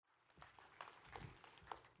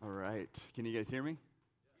All right. Can you guys hear me?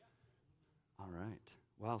 All right.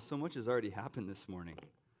 Wow, so much has already happened this morning.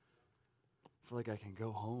 I feel like I can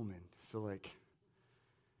go home and feel like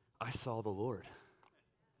I saw the Lord.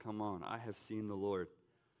 Come on, I have seen the Lord.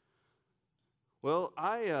 Well,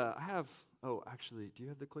 I have, oh, actually, do you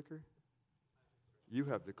have the clicker? You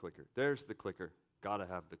have the clicker. There's the clicker. Gotta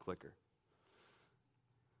have the clicker.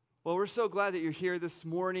 Well, we're so glad that you're here this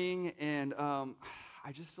morning, and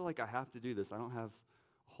I just feel like I have to do this. I don't have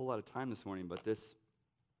a whole lot of time this morning, but this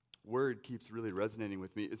word keeps really resonating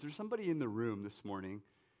with me. Is there somebody in the room this morning?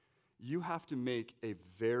 You have to make a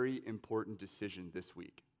very important decision this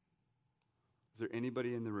week. Is there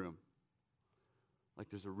anybody in the room? Like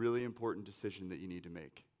there's a really important decision that you need to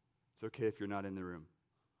make. It's okay if you're not in the room.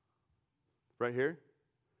 Right here?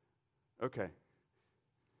 Okay.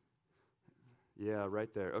 Yeah, right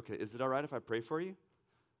there. Okay, is it all right if I pray for you?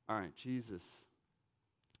 All right, Jesus.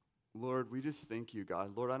 Lord, we just thank you,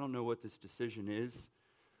 God. Lord, I don't know what this decision is,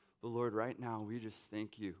 but Lord, right now, we just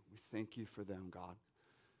thank you. We thank you for them, God.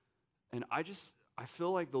 And I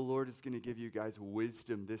feel like the Lord is going to give you guys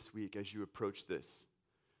wisdom this week as you approach this.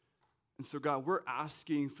 And so, God, we're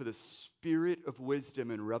asking for the spirit of wisdom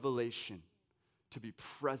and revelation to be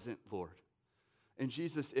present, Lord. And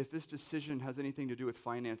Jesus, if this decision has anything to do with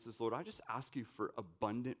finances, Lord, I just ask you for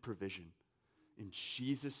abundant provision in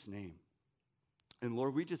Jesus' name. And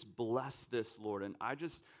Lord, we just bless this, Lord. And I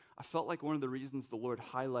felt like one of the reasons the Lord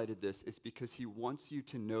highlighted this is because he wants you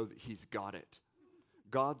to know that he's got it.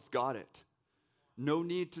 God's got it. No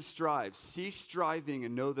need to strive. Cease striving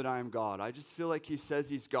and know that I am God. I just feel like he says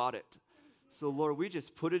he's got it. So Lord, we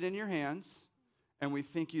just put it in your hands and we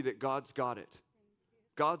thank you that God's got it.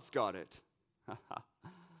 God's got it.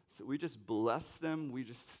 So we just bless them. We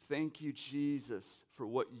just thank you, Jesus, for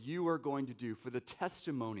what you are going to do, for the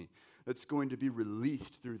testimony that's going to be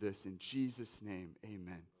released through this. In Jesus' name,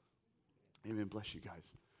 amen. Amen. Bless you guys.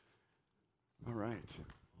 All right.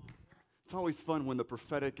 It's always fun when the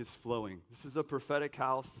prophetic is flowing. This is a prophetic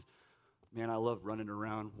house. Man, I love running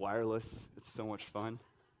around wireless. It's so much fun.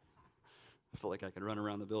 I feel like I could run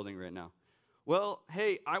around the building right now. Well,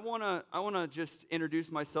 hey, I wanna just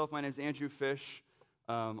introduce myself. My name is Andrew Fish.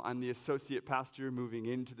 I'm the associate pastor moving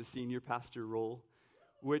into the senior pastor role,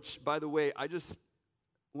 which, by the way, I just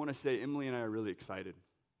want to say Emily and I are really excited.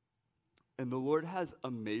 And the Lord has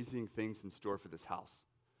amazing things in store for this house.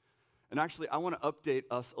 And actually, I want to update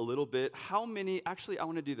us a little bit. I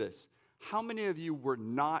want to do this. How many of you were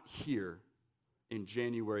not here in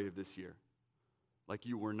January of this year? Like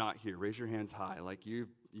you were not here. Raise your hands high. Like you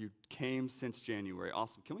came since January.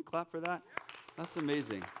 Awesome. Can we clap for that? That's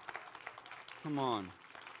amazing. Come on.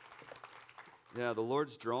 Yeah, the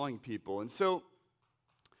Lord's drawing people. And so,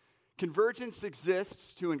 Convergence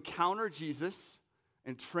exists to encounter Jesus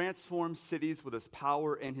and transform cities with his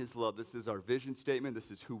power and his love. This is our vision statement. This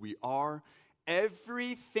is who we are.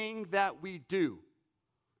 Everything that we do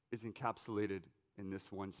is encapsulated in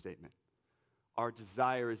this one statement. Our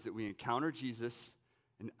desire is that we encounter Jesus,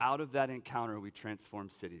 and out of that encounter, we transform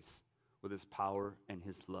cities with his power and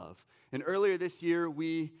his love. And earlier this year,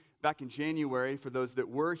 back in January, for those that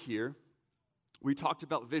were here, we talked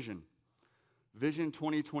about vision. Vision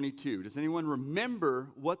 2022. Does anyone remember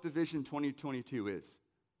what the Vision 2022 is?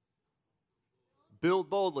 Build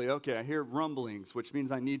boldly. Okay, I hear rumblings, which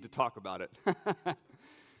means I need to talk about it.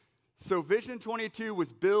 So Vision 22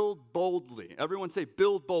 was build boldly. Everyone say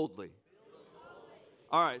build boldly.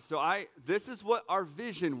 All right, so this is what our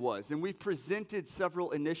vision was, and we presented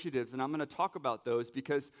several initiatives, and I'm going to talk about those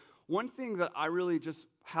because one thing that I really just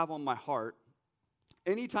have on my heart,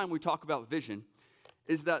 anytime we talk about vision,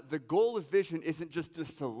 is that the goal of vision isn't just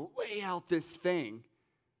to lay out this thing,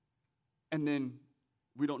 and then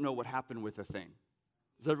we don't know what happened with the thing.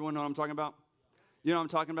 Does everyone know what I'm talking about? You know what I'm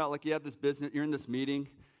talking about? Like you have this business, you're in this meeting,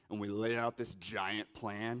 and we lay out this giant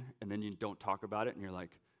plan, and then you don't talk about it, and you're like,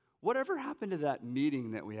 whatever happened to that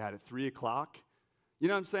meeting that we had at 3 o'clock? You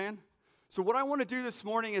know what I'm saying? So what I want to do this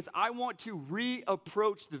morning is I want to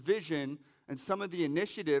reapproach the vision and some of the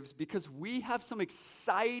initiatives because we have some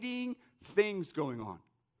exciting things going on.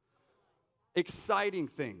 Exciting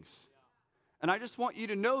things. And I just want you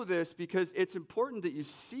to know this because it's important that you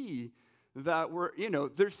see that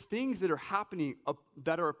there's things that are happening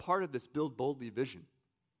that are a part of this Build Boldly vision.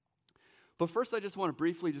 But first, I just want to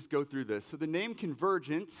briefly just go through this. So the name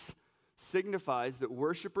Convergence signifies that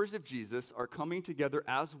worshipers of Jesus are coming together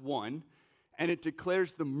as one, and it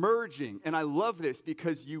declares the merging. And I love this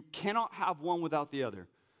because you cannot have one without the other.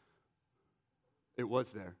 It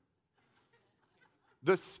was there.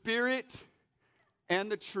 The Spirit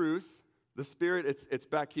and the truth. The Spirit, it's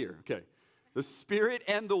back here. Okay. The Spirit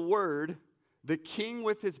and the Word the King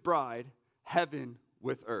with his bride, heaven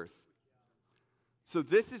with earth. So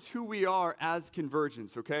this is who we are as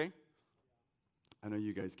Convergence, okay? I know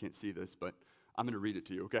you guys can't see this, but I'm going to read it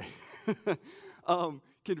to you, okay?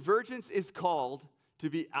 Convergence is called to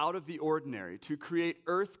be out of the ordinary, to create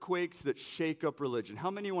earthquakes that shake up religion. How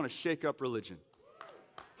many want to shake up religion?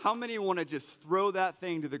 How many want to just throw that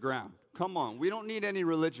thing to the ground? Come on, we don't need any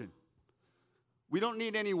religion. We don't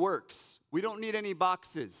need any works. We don't need any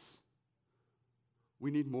boxes.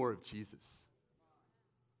 We need more of Jesus.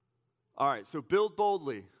 All right, so build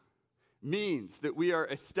boldly means that we are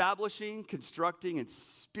establishing, constructing, and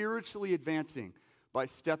spiritually advancing by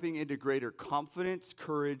stepping into greater confidence,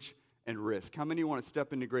 courage, and risk. How many want to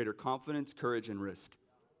step into greater confidence, courage, and risk?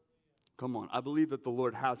 Come on, I believe that the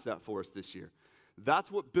Lord has that for us this year.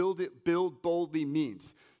 That's what build boldly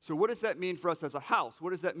means. So what does that mean for us as a house?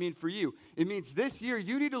 What does that mean for you? It means this year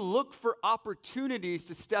you need to look for opportunities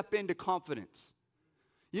to step into confidence.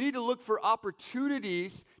 You need to look for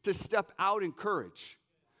opportunities to step out in courage.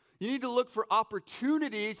 You need to look for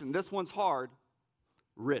opportunities, and this one's hard,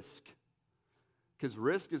 risk. Because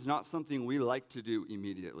risk is not something we like to do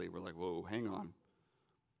immediately. We're like, whoa, hang on.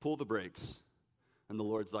 Pull the brakes. And the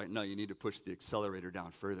Lord's like, no, you need to push the accelerator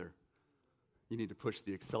down further. You need to push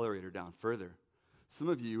the accelerator down further. Some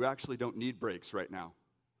of you actually don't need brakes right now.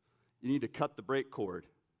 You need to cut the brake cord,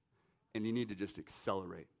 and you need to just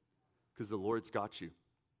accelerate, because the Lord's got you.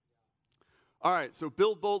 All right, so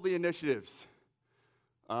build boldly initiatives.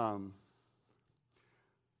 Number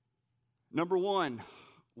one,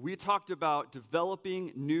 we talked about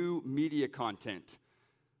developing new media content.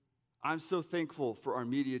 I'm so thankful for our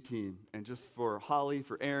media team, and just for Holly,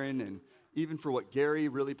 for Aaron, and even for what Gary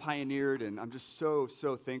really pioneered, and I'm just so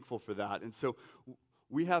thankful for that. And so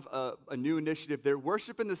we have a new initiative there,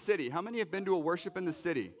 Worship in the City. How many have been to a Worship in the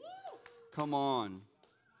City? Come on.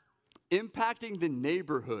 Impacting the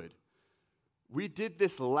neighborhood. We did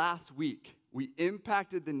this last week. We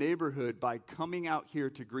impacted the neighborhood by coming out here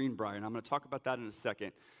to Greenbrier, and I'm going to talk about that in a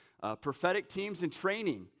second. Prophetic teams and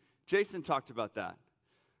training. Jason talked about that.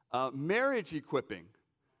 Marriage equipping.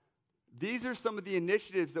 These are some of the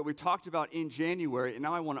initiatives that we talked about in January, and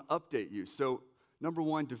now I want to update you. So, number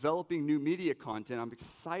one, developing new media content. I'm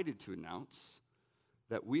excited to announce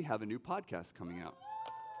that we have a new podcast coming out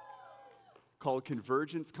called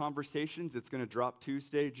Convergence Conversations. It's going to drop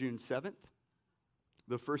Tuesday, June 7th,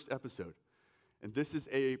 the first episode. And this is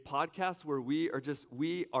a podcast where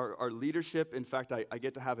our leadership. In fact, I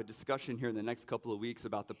get to have a discussion here in the next couple of weeks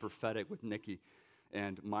about the prophetic with Nikki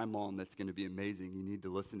and my mom. That's going to be amazing. You need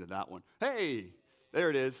to listen to that one. Hey, there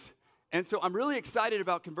it is. And so I'm really excited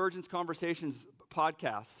about Convergence Conversations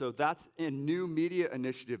podcast. So that's a new media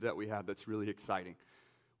initiative that we have that's really exciting.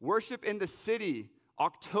 Worship in the City,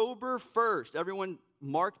 October 1st. Everyone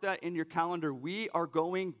mark that in your calendar. We are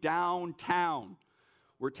going downtown.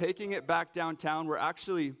 We're taking it back downtown. We're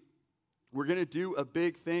going to do a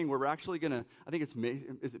big thing where we're actually going to, I think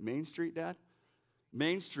is it Main Street, Dad?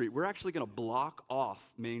 Main Street. We're actually going to block off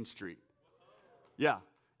Main Street. Yeah.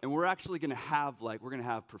 And we're actually going to have we're going to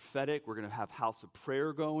have prophetic, we're going to have house of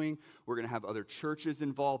prayer going, we're going to have other churches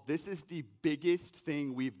involved. This is the biggest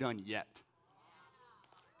thing we've done yet.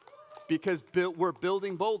 Because we're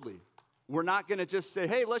building boldly. We're not going to just say,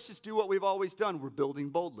 hey, let's just do what we've always done. We're building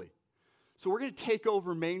boldly. So we're going to take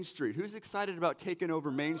over Main Street. Who's excited about taking over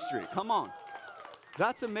Main Street? Come on.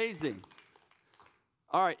 That's amazing.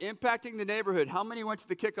 All right, impacting the neighborhood. How many went to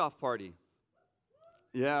the kickoff party?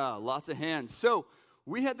 Yeah, lots of hands. So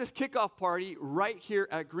we had this kickoff party right here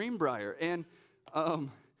at Greenbrier. And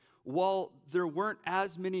while there weren't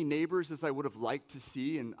as many neighbors as I would have liked to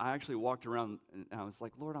see, and I actually walked around and I was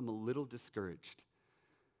like, Lord, I'm a little discouraged.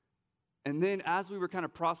 And then as we were kind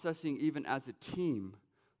of processing even as a team,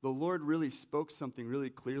 the Lord really spoke something really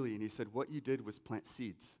clearly, and he said, what you did was plant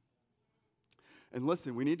seeds. And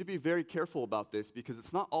listen, we need to be very careful about this because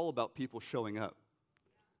it's not all about people showing up.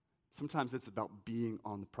 Sometimes it's about being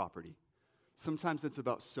on the property. Sometimes it's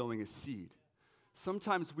about sowing a seed.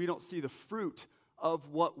 Sometimes we don't see the fruit of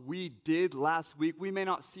what we did last week. We may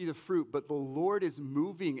not see the fruit, but the Lord is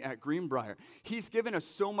moving at Greenbrier. He's given us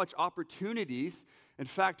so much opportunities. In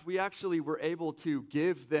fact, we actually were able to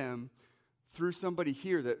give them, through somebody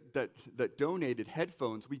here that donated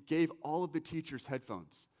headphones, we gave all of the teachers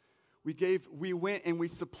headphones. We went and we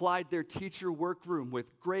supplied their teacher workroom with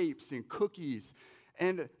grapes and cookies.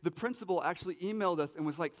 And the principal actually emailed us and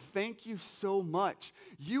was like, thank you so much.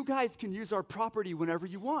 You guys can use our property whenever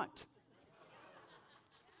you want.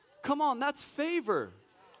 Come on, that's favor.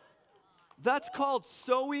 That's called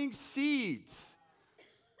sowing seeds.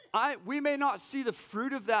 We may not see the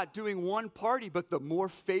fruit of that doing one party, but the more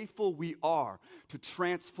faithful we are to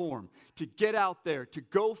transform, to get out there, to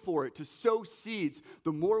go for it, to sow seeds,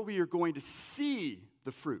 the more we are going to see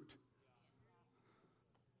the fruit.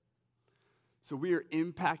 So we are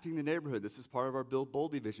impacting the neighborhood. This is part of our Build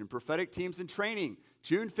Boldly vision. Prophetic teams in training,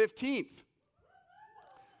 June 15th.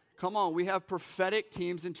 Come on, we have prophetic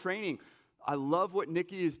teams in training. I love what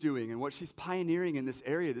Nikki is doing and what she's pioneering in this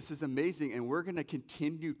area. This is amazing, and we're going to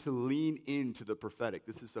continue to lean into the prophetic.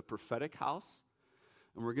 This is a prophetic house,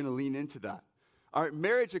 and we're going to lean into that. All right,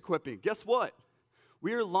 marriage equipping. Guess what?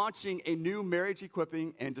 We are launching a new marriage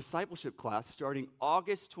equipping and discipleship class starting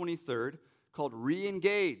August 23rd called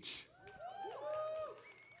Re-Engage.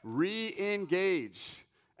 Re-Engage.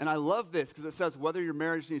 And I love this because it says whether your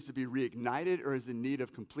marriage needs to be reignited or is in need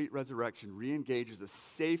of complete resurrection, Re-Engage is a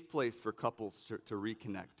safe place for couples to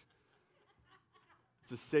reconnect.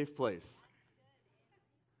 It's a safe place.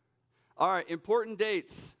 All right, important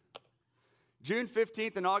dates. June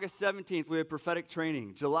 15th and August 17th, we have prophetic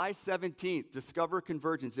training. July 17th, Discover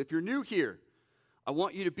Convergence. If you're new here, I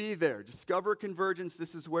want you to be there. Discover Convergence.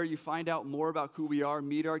 This is where you find out more about who we are,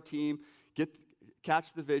 meet our team,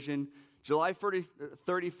 catch the vision. July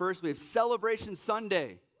 31st, we have Celebration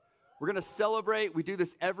Sunday. We're going to celebrate. We do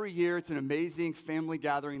this every year. It's an amazing family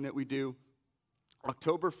gathering that we do.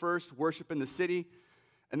 October 1st, Worship in the City.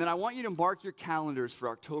 And then I want you to mark your calendars for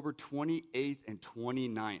October 28th and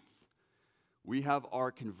 29th. We have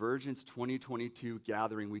our Convergence 2022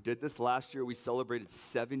 gathering. We did this last year. We celebrated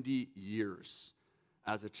 70 years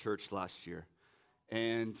as a church last year.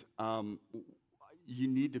 And you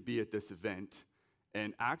need to be at this event.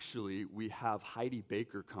 And actually, we have Heidi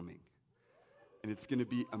Baker coming. And it's going to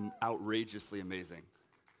be outrageously amazing.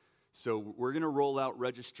 So we're going to roll out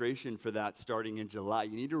registration for that starting in July.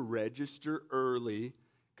 You need to register early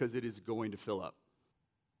because it is going to fill up.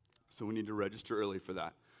 So we need to register early for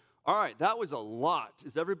that. All right, that was a lot.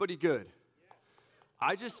 Is everybody good?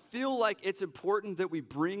 I just feel like it's important that we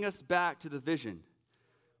bring us back to the vision.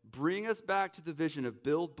 Bring us back to the vision of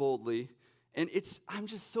Build Boldly. And I'm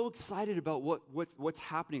just so excited about what's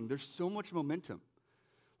happening. There's so much momentum.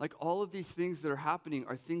 Like all of these things that are happening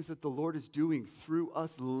are things that the Lord is doing through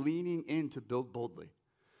us leaning in to Build Boldly.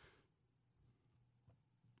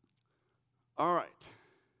 All right.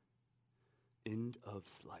 End of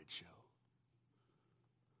slideshow.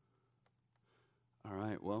 All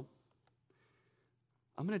right, well,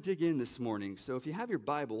 I'm going to dig in this morning. So if you have your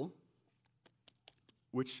Bible,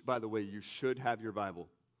 which, by the way, you should have your Bible,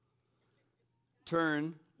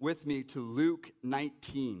 turn with me to Luke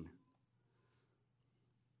 19.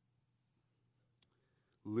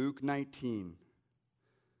 Luke 19.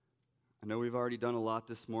 I know we've already done a lot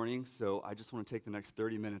this morning, so I just want to take the next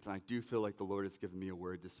 30 minutes, and I do feel like the Lord has given me a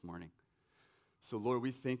word this morning. So, Lord,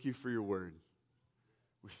 we thank you for your word.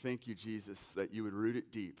 We thank you, Jesus, that you would root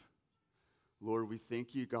it deep. Lord, we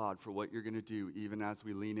thank you, God, for what you're going to do even as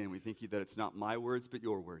we lean in. We thank you that it's not my words, but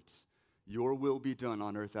your words. Your will be done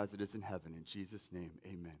on earth as it is in heaven. In Jesus' name,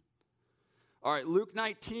 amen. All right, Luke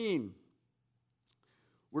 19.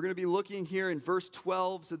 We're going to be looking here in verse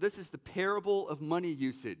 12. So this is the parable of money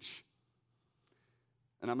usage.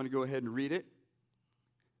 And I'm going to go ahead and read it.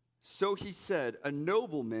 So he said, a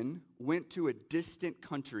nobleman went to a distant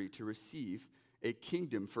country to receive a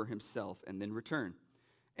kingdom for himself and then return.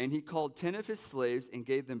 And he called 10 of his slaves and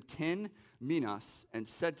gave them 10 minas and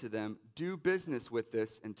said to them, do business with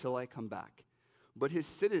this until I come back. But his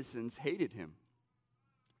citizens hated him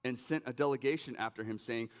and sent a delegation after him,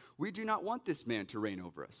 saying, we do not want this man to reign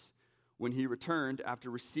over us. When he returned, after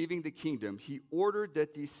receiving the kingdom, he ordered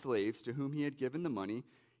that these slaves to whom he had given the money,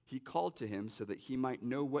 he called to him so that he might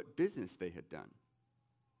know what business they had done.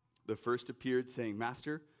 The first appeared, saying,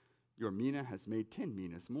 Master, your mina has made 10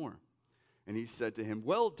 minas more. And he said to him,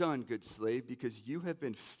 well done, good slave, because you have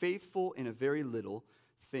been faithful in a very little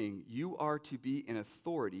thing. You are to be in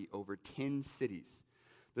authority over 10 cities.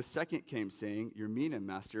 The second came, saying, your mina,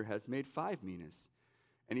 master, has made 5 minas.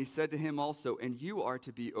 And he said to him also, and you are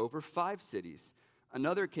to be over 5 cities.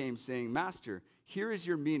 Another came, saying, Master, here is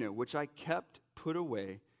your mina, which I kept put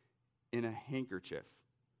away in a handkerchief.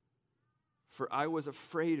 For I was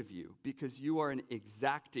afraid of you, because you are an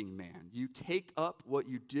exacting man. You take up what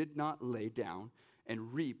you did not lay down,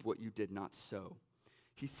 and reap what you did not sow.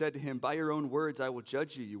 He said to him, by your own words I will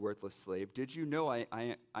judge you, you worthless slave. Did you know I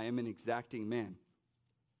am an exacting man,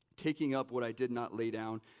 taking up what I did not lay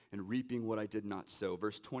down, and reaping what I did not sow?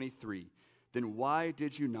 Verse 23, then why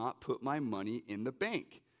did you not put my money in the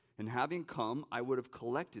bank? And having come, I would have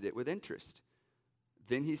collected it with interest.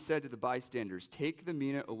 Then he said to the bystanders, take the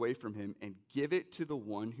mina away from him and give it to the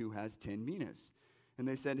one who has 10 minas. And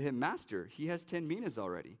they said to him, Master, he has 10 minas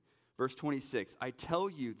already. Verse 26, I tell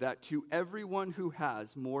you that to everyone who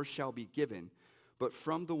has, more shall be given. But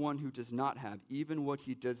from the one who does not have, even what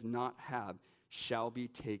he does not have shall be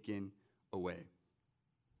taken away.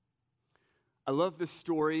 I love this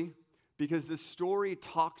story because this story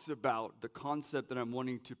talks about the concept that I'm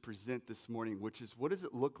wanting to present this morning, which is, what does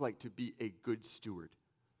it look like to be a good steward?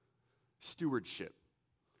 Stewardship.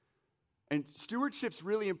 And stewardship's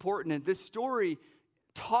really important, and this story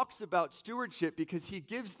talks about stewardship because he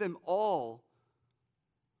gives them all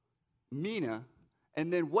mina,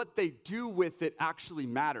 and then what they do with it actually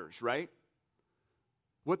matters, right?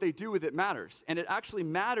 What they do with it matters. And it actually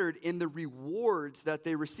mattered in the rewards that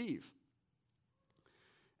they receive.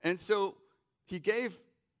 And so he gave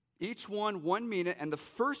each one 1 mina, and the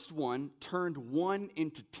first one turned 1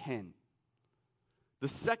 into 10. The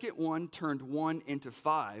second one turned 1 into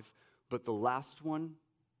 5, but the last one,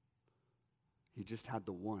 he just had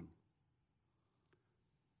the 1.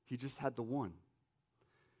 He just had the 1.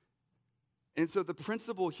 And so the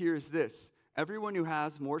principle here is this. Everyone who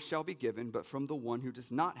has, more shall be given, but from the one who does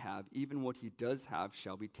not have, even what he does have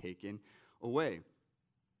shall be taken away.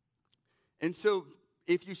 And so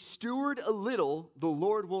if you steward a little, the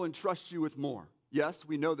Lord will entrust you with more. Yes,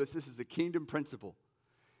 we know this. This is a kingdom principle.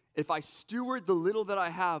 If I steward the little that I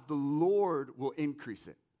have, the Lord will increase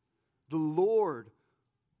it. The Lord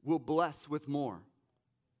will bless with more.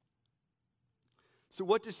 So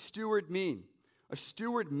what does steward mean? A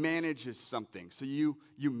steward manages something. So you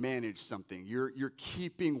manage something. You're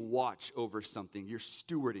keeping watch over something. You're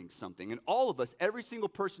stewarding something. And all of us, every single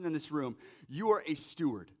person in this room, you are a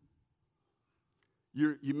steward.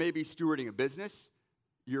 You may be stewarding a business.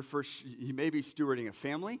 You may be stewarding a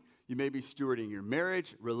family. You may be stewarding your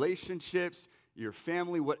marriage, relationships, your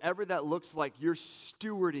family, whatever that looks like, you're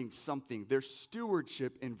stewarding something. There's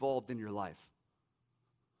stewardship involved in your life.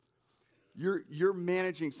 You're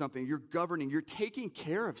managing something, you're governing, you're taking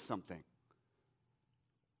care of something.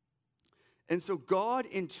 And so God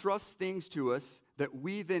entrusts things to us that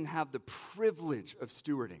we then have the privilege of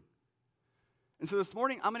stewarding. And so this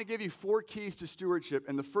morning, I'm going to give you 4 keys to stewardship,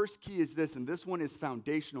 and the first key is this, and this one is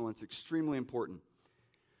foundational, and it's extremely important.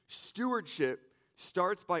 Stewardship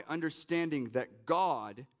starts by understanding that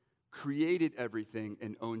God created everything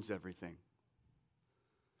and owns everything.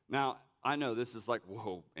 Now, I know this is like,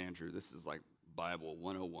 whoa, Andrew, this is like Bible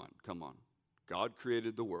 101. Come on. God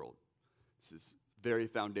created the world. This is very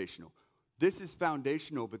foundational. This is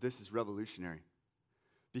foundational, but this is revolutionary.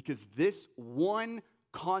 Because this one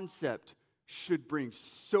concept should bring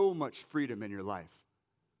so much freedom in your life.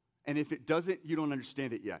 And if it doesn't, you don't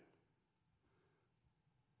understand it yet.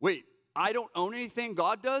 Wait, I don't own anything,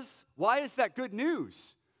 God does? Why is that good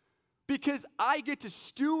news? Because I get to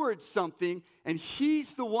steward something, and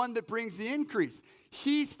He's the one that brings the increase.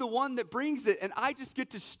 He's the one that brings it, and I just get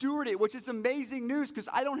to steward it, which is amazing news because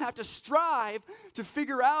I don't have to strive to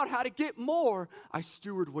figure out how to get more. I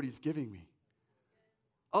steward what He's giving me.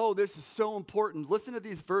 Oh, this is so important. Listen to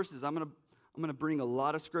these verses. I'm going to bring a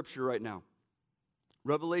lot of scripture right now.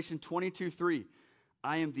 Revelation 22:3.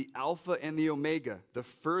 I am the Alpha and the Omega, the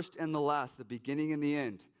first and the last, the beginning and the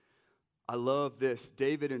end. I love this.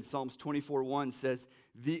 David in Psalms 24:1 says,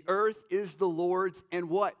 the earth is the Lord's and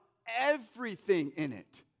what? Everything in it.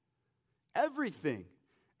 Everything.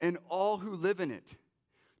 And all who live in it.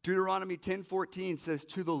 Deuteronomy 10:14 says,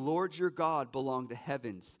 to the Lord your God belong the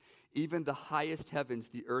heavens, even the highest heavens,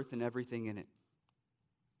 the earth and everything in it.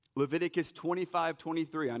 Leviticus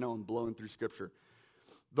 25:23. I know I'm blowing through scripture.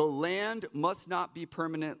 The land must not be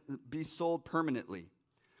sold permanently.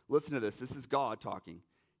 Listen to this. This is God talking.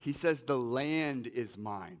 He says, the land is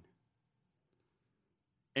mine.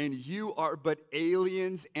 And you are but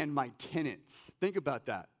aliens and my tenants. Think about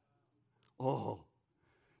that. Oh,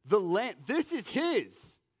 the land, this is His.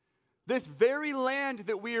 This very land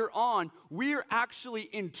that we are on, we are actually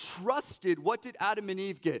entrusted. What did Adam and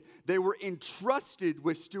Eve get? They were entrusted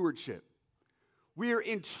with stewardship. We are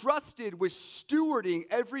entrusted with stewarding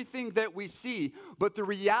everything that we see, but the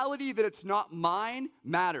reality that it's not mine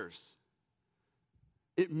matters.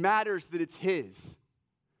 It matters that it's His,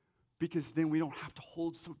 because then we don't have to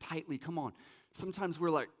hold so tightly. Come on. Sometimes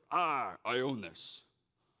we're like, I own this.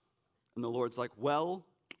 And the Lord's like, well,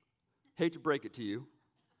 hate to break it to you,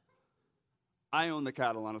 I own the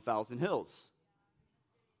cattle on 1,000 hills.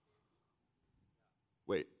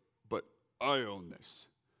 Wait, but I own this.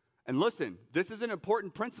 And listen, this is an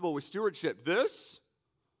important principle with stewardship. This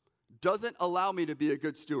doesn't allow me to be a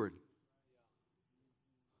good steward.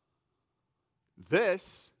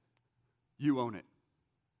 This, you own it.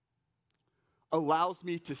 Allows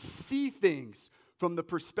me to see things from the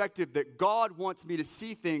perspective that God wants me to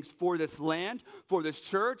see things for this land, for this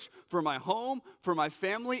church, for my home, for my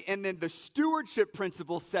family. And then the stewardship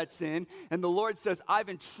principle sets in, and the Lord says, I've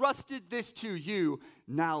entrusted this to you.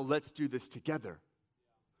 Now let's do this together.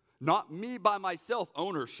 Not me by myself,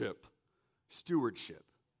 ownership, stewardship.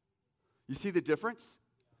 You see the difference?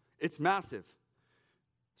 It's massive.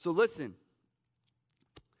 So listen,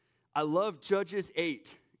 I love Judges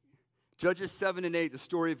 8. Judges 7 and 8, the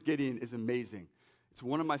story of Gideon is amazing. It's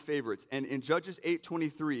one of my favorites. And in Judges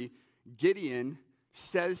 8:23, Gideon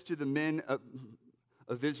says to the men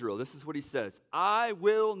of Israel, this is what he says, I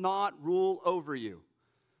will not rule over you.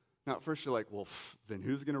 Now, at first you're like, well, then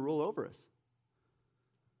who's going to rule over us?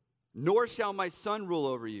 Nor shall my son rule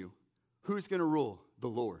over you. Who's going to rule? The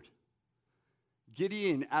Lord.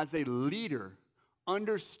 Gideon, as a leader,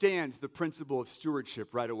 understands the principle of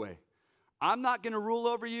stewardship right away. I'm not going to rule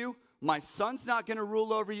over you. My son's not going to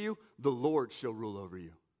rule over you. The Lord shall rule over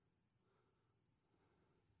you.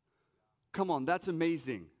 Come on, that's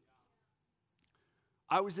amazing.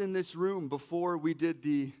 I was in this room before we did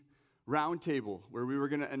the round table where we were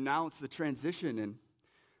going to announce the transition, and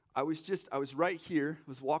I was right here, I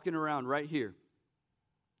was walking around right here.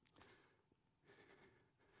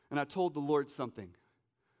 And I told the Lord something.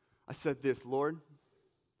 I said this, Lord,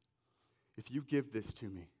 if you give this to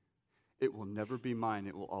me, it will never be mine,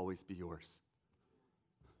 it will always be yours.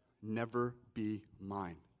 Never be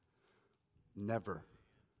mine. Never.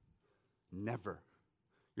 Never.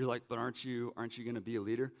 You're like, but aren't you going to be a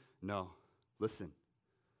leader? No. Listen.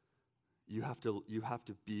 You have to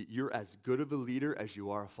be, you're as good of a leader as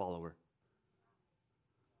you are a follower.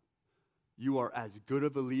 You are as good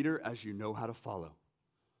of a leader as you know how to follow.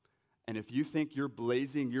 And if you think you're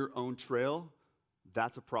blazing your own trail,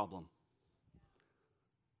 that's a problem.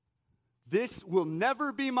 This will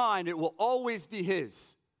never be mine. It will always be his.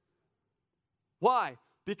 Why?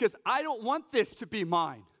 Because I don't want this to be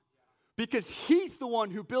mine. Because he's the one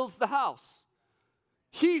who builds the house.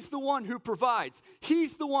 He's the one who provides.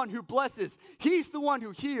 He's the one who blesses. He's the one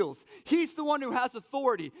who heals. He's the one who has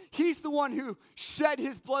authority. He's the one who shed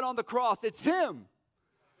his blood on the cross. It's him.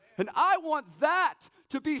 And I want that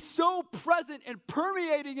to be so present and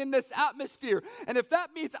permeating in this atmosphere. And if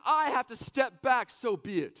that means I have to step back, so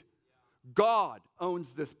be it. God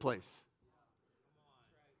owns this place.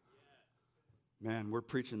 Man, we're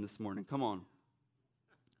preaching this morning. Come on.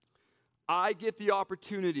 I get the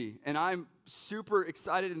opportunity, and I'm super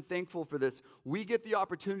excited and thankful for this. We get the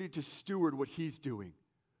opportunity to steward what he's doing.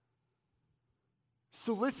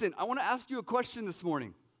 So listen, I want to ask you a question this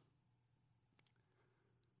morning.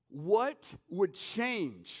 What would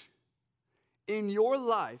change in your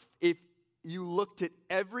life if you looked at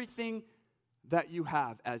everything that you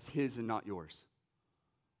have as his and not yours?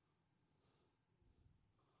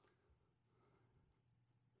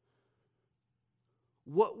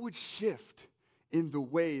 What would shift in the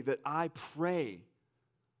way that I pray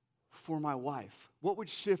for my wife? What would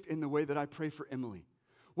shift in the way that I pray for Emily?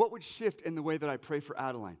 What would shift in the way that I pray for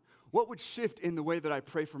Adeline? What would shift in the way that I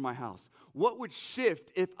pray for my house? What would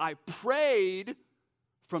shift if I prayed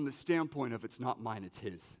from the standpoint of it's not mine, it's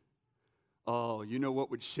his? Oh, you know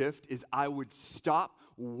what would shift is I would stop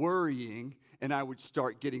worrying and I would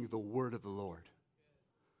start getting the word of the Lord.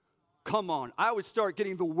 Come on, I would start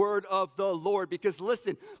getting the word of the Lord, because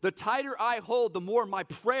listen, the tighter I hold, the more my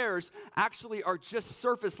prayers actually are just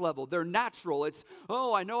surface level. They're natural. It's,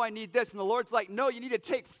 oh, I know I need this. And the Lord's like, no, you need to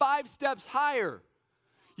take 5 steps higher.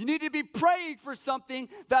 You need to be praying for something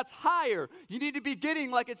that's higher. You need to be getting,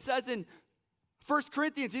 like it says in 1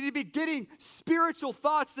 Corinthians, you need to be getting spiritual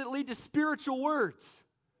thoughts that lead to spiritual words.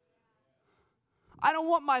 I don't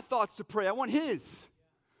want my thoughts to pray. I want his.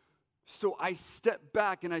 So I step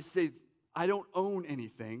back and I say, I don't own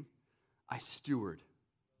anything. I steward.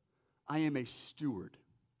 I am a steward.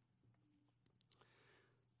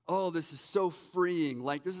 Oh, this is so freeing.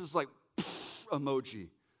 Like, this is like emoji.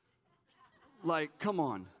 Like, come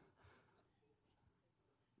on.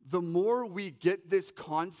 The more we get this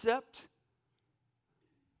concept,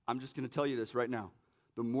 I'm just going to tell you this right now.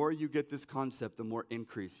 The more you get this concept, the more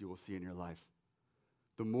increase you will see in your life.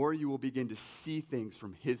 The more you will begin to see things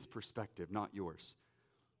from his perspective, not yours.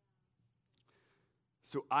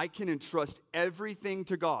 So I can entrust everything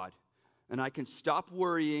to God, and I can stop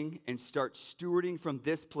worrying and start stewarding from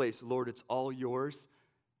this place. Lord, it's all yours.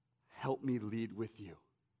 Help me lead with you.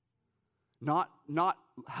 Not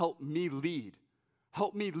help me lead.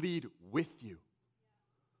 Help me lead with you.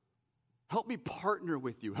 Help me partner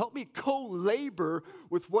with you. Help me co-labor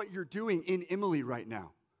with what you're doing in Emily right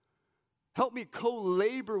now. Help me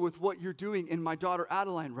co-labor with what you're doing in my daughter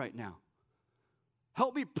Adeline right now.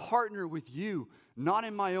 Help me partner with you not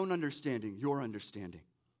in my own understanding, your understanding.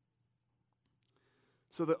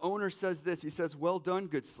 So the owner says this. He says, well done,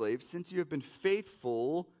 good slave. Since you have been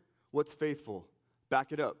faithful, what's faithful?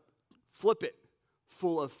 Back it up. Flip it.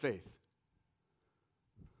 Full of faith.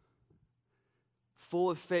 Full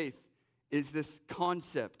of faith is this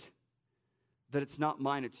concept that it's not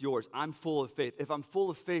mine, it's yours. I'm full of faith. If I'm full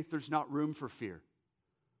of faith, there's not room for fear.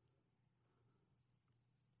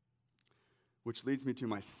 Which leads me to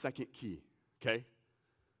my second key, okay?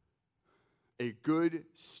 A good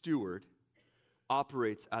steward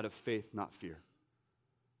operates out of faith, not fear.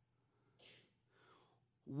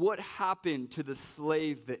 What happened to the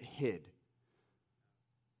slave that hid?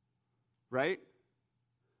 Right?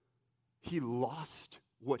 He lost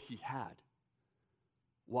what he had.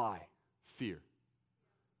 Why? Fear.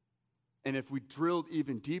 And if we drilled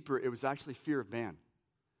even deeper, it was actually fear of man.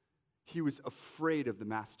 He was afraid of the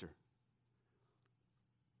master.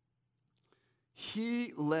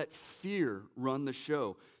 He let fear run the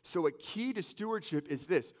show. So a key to stewardship is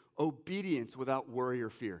this: obedience without worry or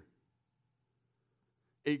fear.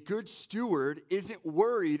 A good steward isn't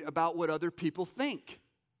worried about what other people think.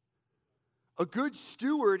 A good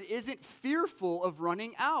steward isn't fearful of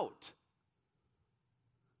running out.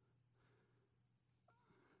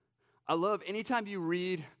 I love anytime you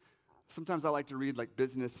read, sometimes I like to read like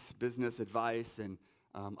business advice, and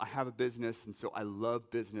I have a business, and so I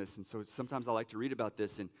love business, and so sometimes I like to read about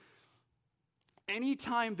this. And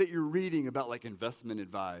anytime that you're reading about like investment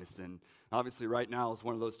advice, and obviously right now is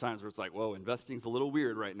one of those times where it's like, whoa, investing's a little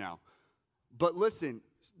weird right now. But listen,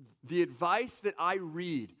 the advice that I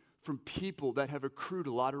read from people that have accrued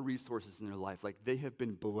a lot of resources in their life, like they have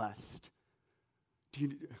been blessed. Do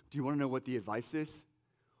you want to know what the advice is?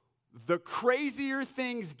 The crazier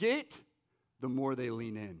things get, the more they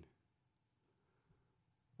lean in.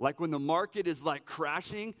 Like when the market is like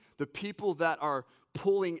crashing, the people that are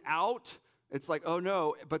pulling out, it's like, oh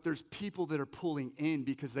no, but there's people that are pulling in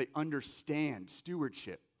because they understand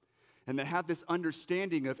stewardship. And they have this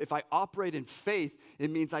understanding of, if I operate in faith, it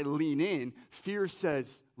means I lean in. Fear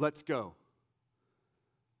says, let's go.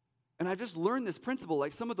 And I've just learned this principle.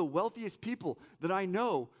 Like some of the wealthiest people that I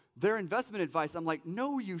know, their investment advice, I'm like,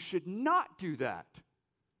 no, you should not do that.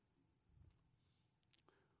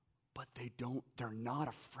 But they're not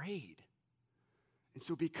afraid. And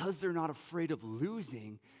so because they're not afraid of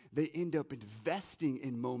losing, they end up investing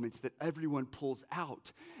in moments that everyone pulls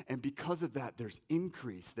out. And because of that, there's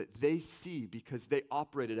increase that they see because they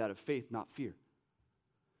operated out of faith, not fear.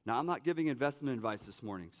 Now, I'm not giving investment advice this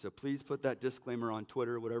morning, so please put that disclaimer on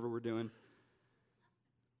Twitter, whatever we're doing.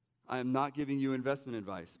 I am not giving you investment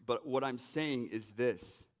advice, but what I'm saying is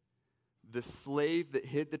this. The slave that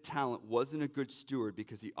hid the talent wasn't a good steward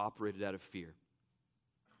because he operated out of fear.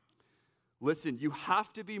 Listen, you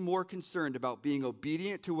have to be more concerned about being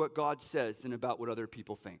obedient to what God says than about what other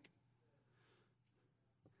people think.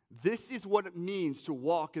 This is what it means to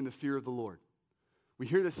walk in the fear of the Lord. We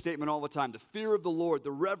hear this statement all the time, the fear of the Lord,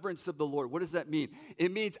 the reverence of the Lord. What does that mean?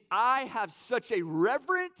 It means I have such a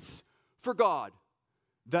reverence for God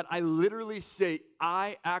that I literally say,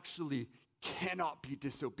 I actually cannot be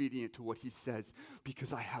disobedient to what he says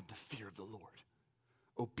because I have the fear of the Lord.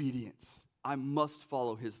 Obedience. I must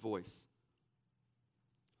follow his voice.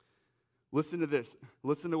 Listen to this.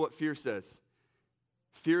 Listen to what fear says.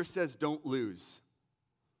 Fear says don't lose.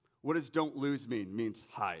 What does don't lose mean? It means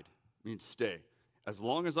hide. It means stay. As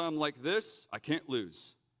long as I'm like this, I can't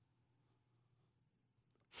lose.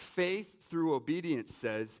 Faith through obedience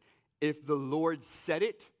says, if the Lord said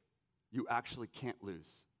it, you actually can't lose.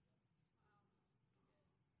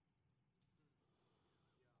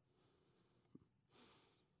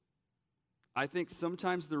 I think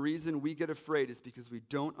sometimes the reason we get afraid is because we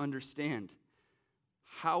don't understand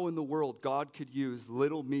how in the world God could use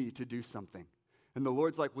little me to do something. And the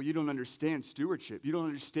Lord's like, well, you don't understand stewardship. You don't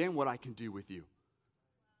understand what I can do with you.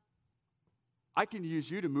 I can use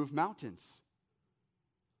you to move mountains.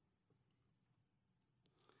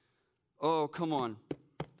 Oh, come on.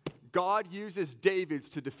 God uses Davids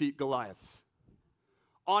to defeat Goliaths.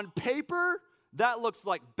 On paper, that looks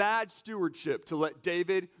like bad stewardship to let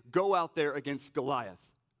David go out there against Goliath.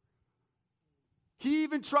 He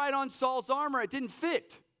even tried on Saul's armor. It didn't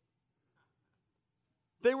fit.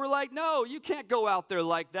 They were like, no, you can't go out there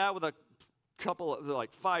like that with a couple of,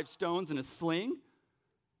 like 5 stones and a sling.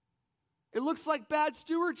 It looks like bad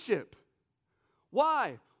stewardship.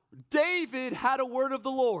 Why? David had a word of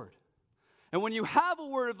the Lord. And when you have a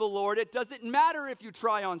word of the Lord, it doesn't matter if you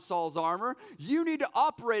try on Saul's armor. You need to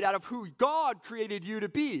operate out of who God created you to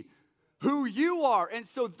be. who you are. And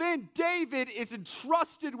so then David is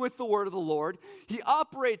entrusted with the word of the Lord. He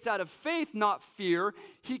operates out of faith, not fear.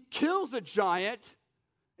 He kills a giant,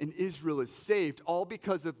 and Israel is saved, all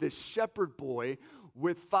because of this shepherd boy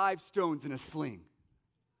with 5 stones and a sling.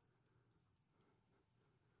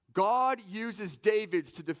 God uses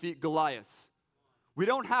David to defeat Goliath. We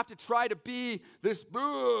don't have to try to be this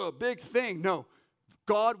big thing. No,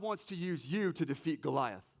 God wants to use you to defeat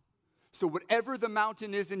Goliath. So whatever the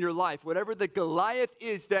mountain is in your life, whatever the Goliath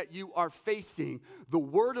is that you are facing, the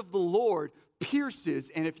word of the Lord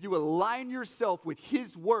pierces, and if you align yourself with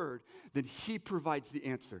his word, then he provides the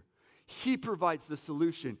answer. He provides the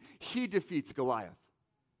solution. He defeats Goliath.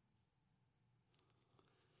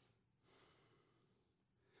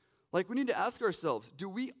 Like, we need to ask ourselves, do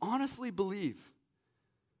we honestly believe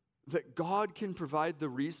that God can provide the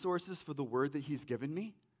resources for the word that he's given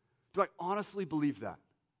me? Do I honestly believe that?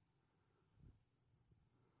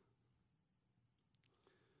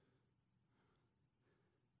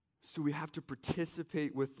 So we have to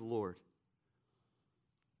participate with the Lord.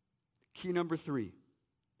 Key number 3,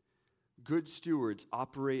 good stewards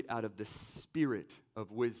operate out of the spirit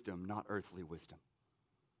of wisdom, not earthly wisdom.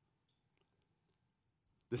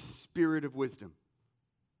 The spirit of wisdom.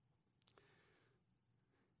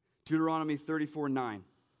 Deuteronomy 34:9.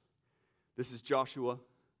 This is Joshua.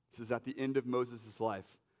 This is at the end of Moses' life.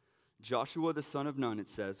 Joshua, the son of Nun, it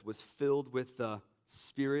says, was filled with the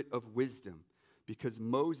spirit of wisdom because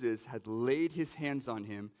Moses had laid his hands on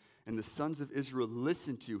him, and the sons of Israel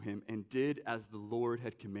listened to him and did as the Lord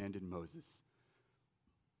had commanded Moses.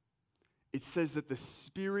 It says that the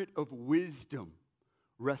spirit of wisdom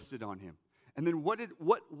rested on him. And then what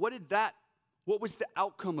was the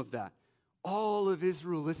outcome of that? All of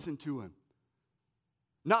Israel listened to him.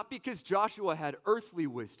 Not because Joshua had earthly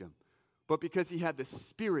wisdom, but because he had the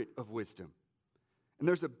spirit of wisdom. And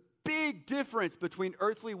there's a big difference between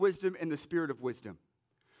earthly wisdom and the spirit of wisdom.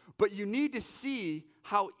 But you need to see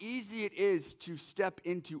how easy it is to step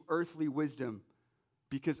into earthly wisdom,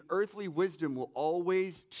 because earthly wisdom will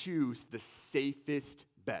always choose the safest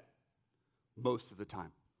bet most of the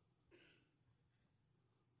time.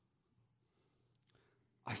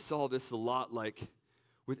 I saw this a lot, like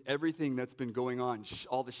with everything that's been going on,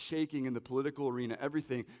 all the shaking in the political arena,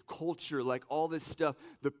 everything, culture, like all this stuff.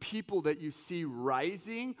 The people that you see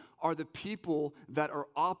rising are the people that are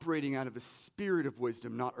operating out of the spirit of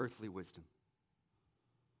wisdom, not earthly wisdom.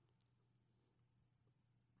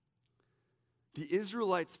 The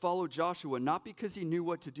Israelites followed Joshua not because he knew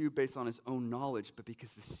what to do based on his own knowledge, but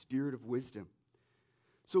because the spirit of wisdom.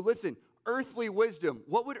 So listen, earthly wisdom.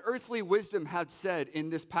 What would earthly wisdom have said in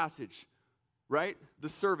this passage? Right? The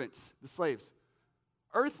servants, the slaves.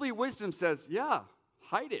 Earthly wisdom says, yeah,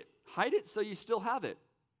 hide it. Hide it so you still have it.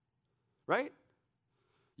 Right?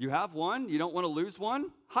 You have one, you don't want to lose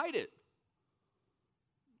one, hide it.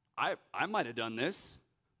 I might have done this.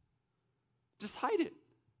 Just hide it.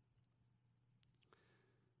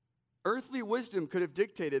 Earthly wisdom could have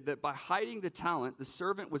dictated that by hiding the talent, the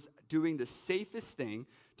servant was doing the safest thing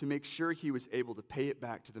to make sure he was able to pay it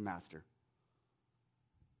back to the master.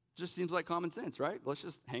 Just seems like common sense, right? Let's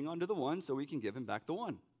just hang on to the one so we can give him back the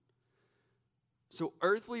one. So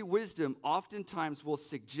earthly wisdom oftentimes will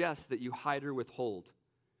suggest that you hide or withhold.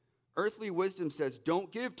 Earthly wisdom says,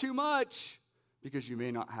 don't give too much because you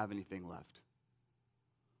may not have anything left.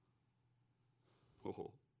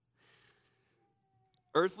 Oh.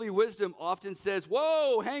 Earthly wisdom often says,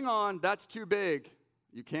 whoa, hang on, that's too big.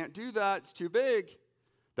 You can't do that, it's too big.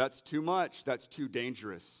 That's too much, that's too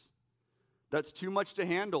dangerous. That's too much to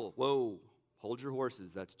handle. Whoa, hold your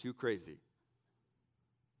horses, that's too crazy.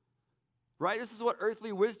 Right? This is what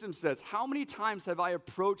earthly wisdom says. How many times have I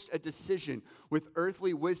approached a decision with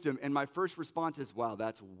earthly wisdom and my first response is, wow,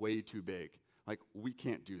 that's way too big. Like, we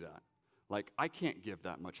can't do that. Like, I can't give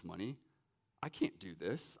that much money. I can't do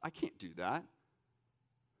this. I can't do that.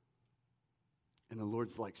 And the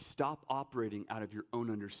Lord's like, stop operating out of your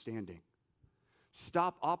own understanding.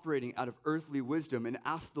 Stop operating out of earthly wisdom and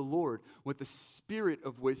ask the Lord what the spirit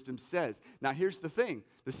of wisdom says. Now, here's the thing.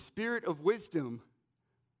 The spirit of wisdom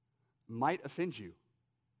might offend you.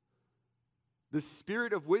 The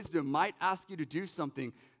spirit of wisdom might ask you to do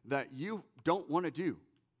something that you don't want to do.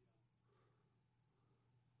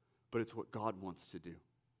 But it's what God wants to do.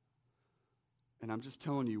 And I'm just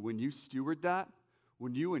telling you, when you steward that,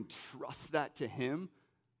 when you entrust that to Him,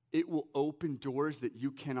 it will open doors that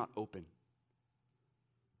you cannot open.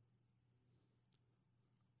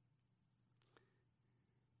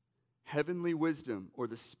 Heavenly wisdom, or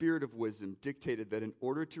the spirit of wisdom, dictated that in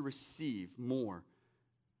order to receive more,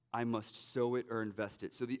 I must sow it or invest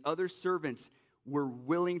it. So the other servants we're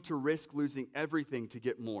willing to risk losing everything to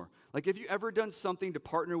get more. Like, have you ever done something to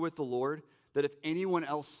partner with the Lord that if anyone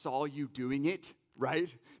else saw you doing it,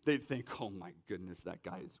 right, they'd think, oh my goodness, that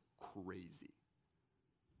guy is crazy.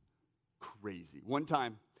 Crazy. One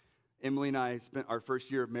time, Emily and I spent our first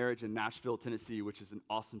year of marriage in Nashville, Tennessee, which is an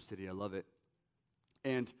awesome city. I love it.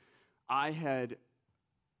 And I had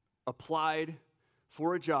applied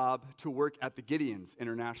for a job to work at the Gideons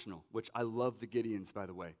International, which I love the Gideons, by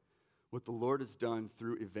the way. What the Lord has done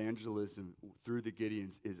through evangelism, through the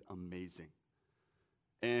Gideons, is amazing.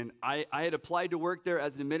 And I had applied to work there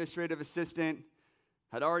as an administrative assistant,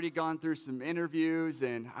 had already gone through some interviews,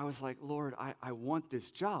 and I was like, Lord, I want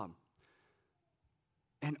this job.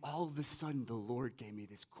 And all of a sudden, the Lord gave me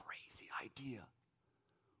this crazy idea.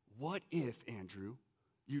 What if, Andrew,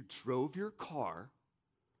 you drove your car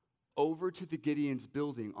over to the Gideons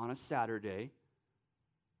building on a Saturday,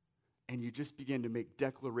 and you just began to make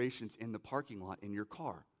declarations in the parking lot in your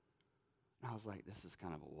car? And I was like, this is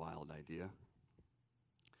kind of a wild idea.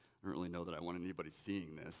 I don't really know that I want anybody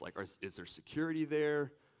seeing this. Like, is there security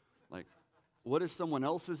there? Like, what if someone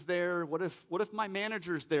else is there? What if my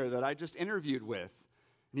manager's there that I just interviewed with?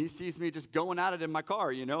 And he sees me just going at it in my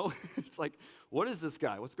car, you know? It's like, what is this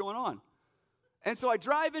guy? What's going on? And so I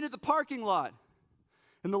drive into the parking lot.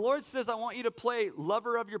 And the Lord says, I want you to play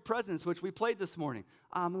Lover of Your Presence, which we played this morning.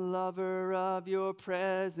 I'm a lover of your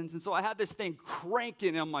presence. And so I had this thing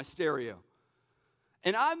cranking on my stereo.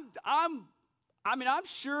 And I'm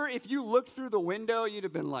sure if you looked through the window, you'd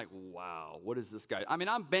have been like, wow, what is this guy?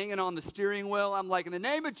 I'm banging on the steering wheel. I'm like, in the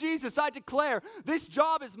name of Jesus, I declare this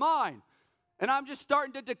job is mine. And I'm just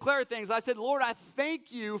starting to declare things. I said, Lord, I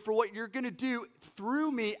thank you for what you're going to do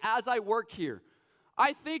through me as I work here.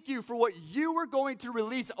 I thank you for what you are going to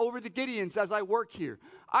release over the Gideons as I work here.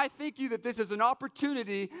 I thank you that this is an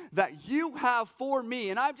opportunity that you have for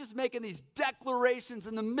me. And I'm just making these declarations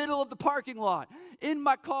in the middle of the parking lot, in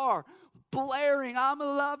my car, blaring, I'm a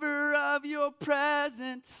lover of your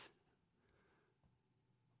presence.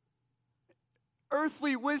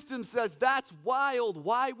 Earthly wisdom says, that's wild.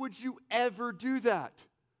 Why would you ever do that?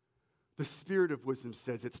 The spirit of wisdom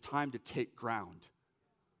says, it's time to take ground.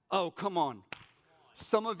 Oh, come on.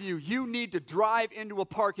 Some of you need to drive into a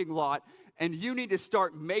parking lot and you need to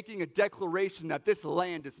start making a declaration that this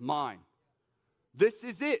land is mine. This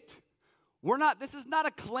is it. This is not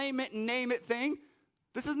a claim it and name it thing.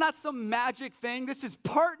 This is not some magic thing. This is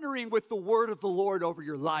partnering with the word of the Lord over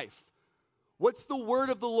your life. What's the word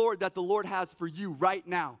of the Lord that the Lord has for you right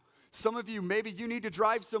now? Some of you, maybe you need to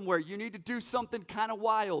drive somewhere. You need to do something kind of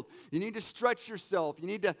wild. You need to stretch yourself. You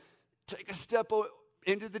need to take a step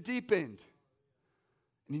into the deep end.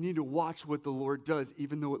 And you need to watch what the Lord does,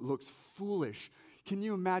 even though it looks foolish. Can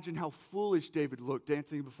you imagine how foolish David looked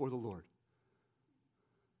dancing before the Lord?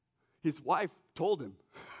 His wife told him.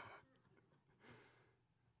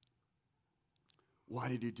 Why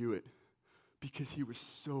did he do it? Because he was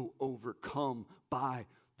so overcome by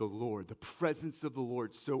the Lord. The presence of the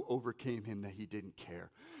Lord so overcame him that he didn't care.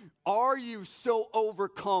 Are you so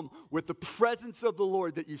overcome with the presence of the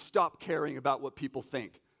Lord that you stop caring about what people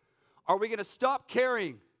think? Are we going to stop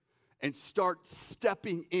caring and start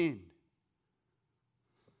stepping in?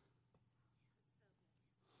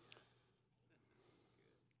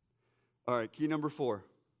 All right, key number 4.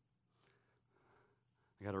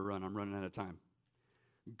 I got to run. I'm running out of time.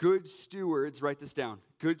 Good stewards, write this down.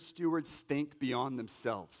 Good stewards think beyond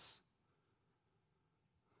themselves.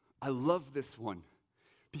 I love this one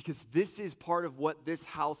because this is part of what this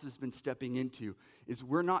house has been stepping into, is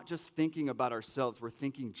we're not just thinking about ourselves, we're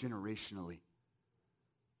thinking generationally.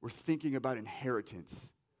 We're thinking about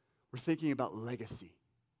inheritance. We're thinking about legacy.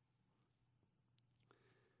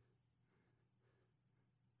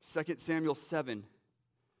 2 Samuel 7.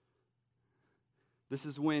 This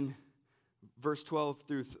is when verse 12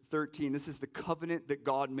 through 13, this is the covenant that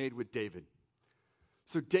God made with David.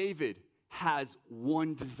 So David has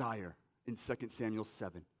one desire in 2 Samuel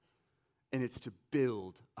 7, and it's to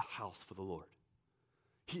build a house for the Lord.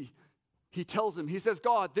 He tells him, he says,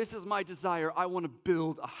 God, this is my desire. I want to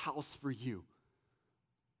build a house for you.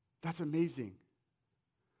 That's amazing.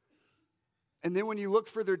 And then when you look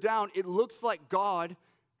further down, it looks like God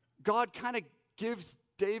kind of gives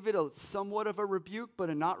David a somewhat of a rebuke, but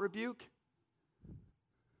a not rebuke.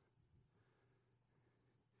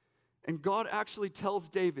 And God actually tells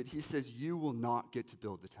David, he says, you will not get to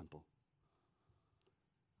build the temple.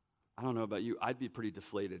 I don't know about you, I'd be pretty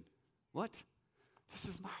deflated. What?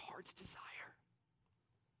 This is my heart's desire.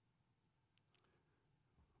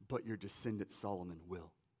 But your descendant Solomon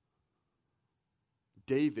will.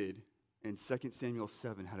 David in 2 Samuel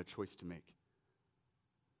 7 had a choice to make.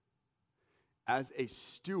 as a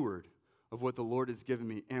steward of what the Lord has given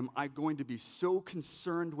me, am I going to be so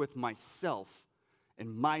concerned with myself and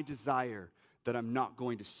my desire that I'm not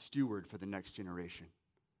going to steward for the next generation?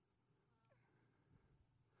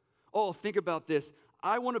 Oh, think about this.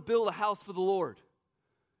 I want to build a house for the Lord.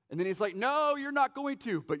 And then he's like, no, you're not going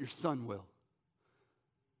to, but your son will.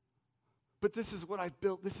 But this is what I've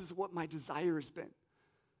built. This is what my desire has been.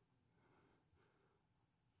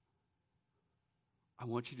 I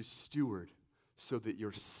want you to steward so that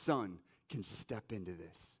your son can step into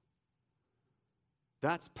this.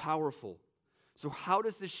 That's powerful. So how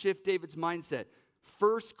does this shift David's mindset?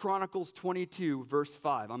 1 Chronicles 22, verse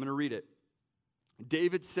 5. I'm going to read it.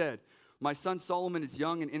 David said, my son Solomon is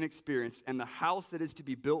young and inexperienced, and the house that is to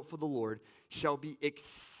be built for the Lord shall be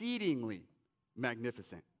exceedingly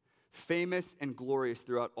magnificent, famous and glorious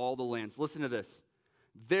throughout all the lands. Listen to this.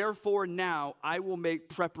 Therefore now I will make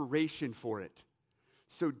preparation for it.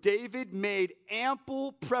 So David made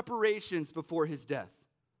ample preparations before his death.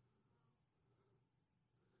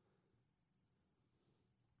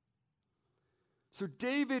 So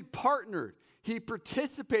David partnered. He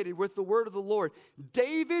participated with the word of the Lord.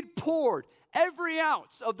 David poured every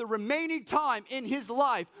ounce of the remaining time in his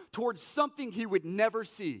life towards something he would never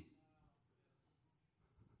see.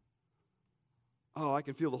 Oh, I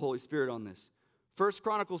can feel the Holy Spirit on this. 1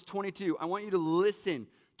 Chronicles 22, I want you to listen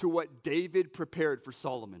to what David prepared for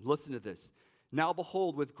Solomon. Listen to this. Now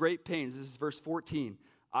behold, with great pains, this is verse 14,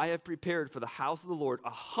 I have prepared for the house of the Lord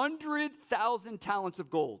 100,000 talents of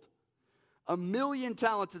gold, 1,000,000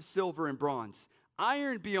 talents of silver and bronze,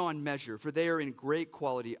 iron beyond measure, for they are in great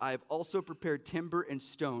quality. I have also prepared timber and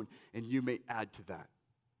stone, and you may add to that.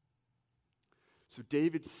 So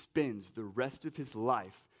David spends the rest of his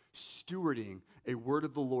life stewarding a word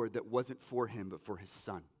of the Lord that wasn't for him, but for his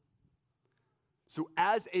son. So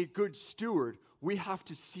as a good steward, we have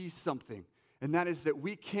to see something. And that is that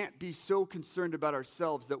we can't be so concerned about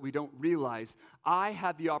ourselves that we don't realize I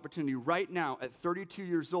have the opportunity right now at 32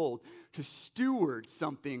 years old to steward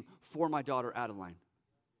something for my daughter Adeline.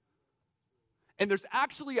 And there's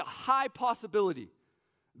actually a high possibility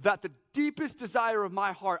that the deepest desire of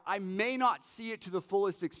my heart, I may not see it to the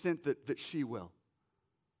fullest extent that she will.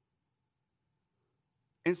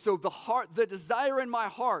 And so the desire in my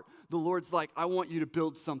heart, the Lord's like, I want you to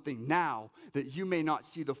build something now that you may not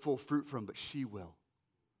see the full fruit from, but she will.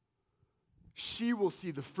 She will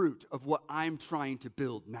see the fruit of what I'm trying to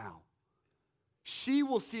build now. She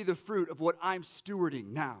will see the fruit of what I'm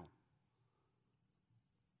stewarding now.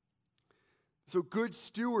 So good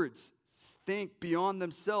stewards think beyond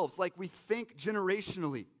themselves, like we think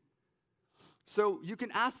generationally. So you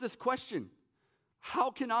can ask this question,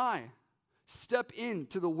 how can I step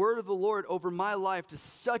into the word of the Lord over my life to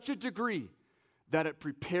such a degree that it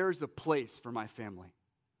prepares a place for my family?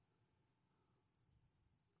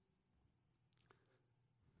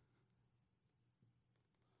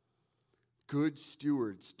 Good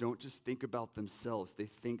stewards don't just think about themselves, they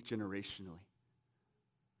think generationally.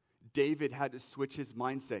 David had to switch his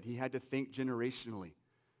mindset. He had to think generationally.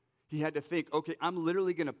 He had to think, okay, I'm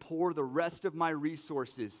literally going to pour the rest of my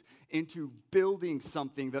resources into building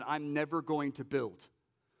something that I'm never going to build.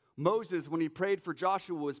 Moses, when he prayed for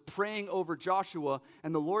Joshua, was praying over Joshua,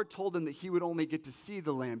 and the Lord told him that he would only get to see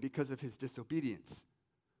the land because of his disobedience.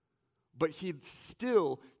 But he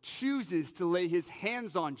still chooses to lay his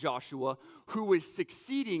hands on Joshua, who is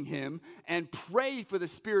succeeding him, and pray for the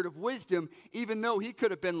spirit of wisdom, even though he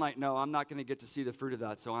could have been like, no, I'm not going to get to see the fruit of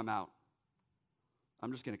that, so I'm out.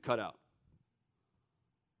 I'm just going to cut out.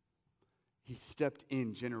 He stepped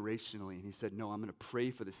in generationally and he said, no, I'm going to pray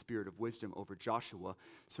for the spirit of wisdom over Joshua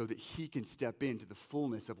so that he can step into the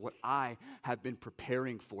fullness of what I have been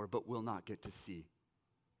preparing for but will not get to see.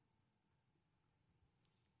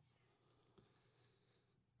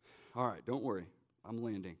 All right, don't worry. I'm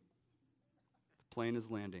landing. The plane is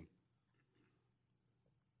landing.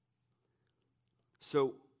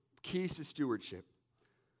 So, keys to stewardship.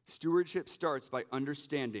 Stewardship starts by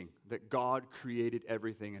understanding that God created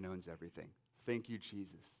everything and owns everything. Thank you,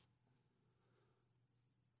 Jesus.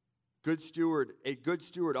 A good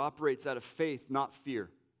steward operates out of faith, not fear.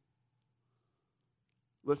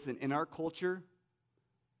 Listen, in our culture,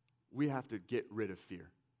 we have to get rid of fear.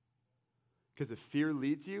 Because if fear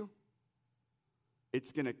leads you,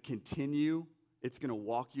 it's going to continue, it's going to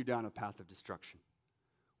walk you down a path of destruction.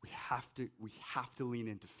 We have to lean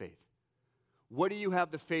into faith. What do you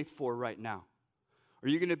have the faith for right now? Are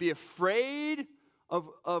you going to be afraid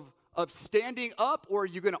of standing up, or are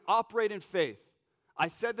you going to operate in faith? I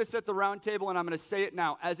said this at the round table, and I'm going to say it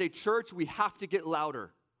now. As a church, we have to get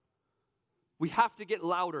louder. We have to get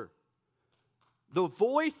louder. The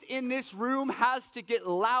voice in this room has to get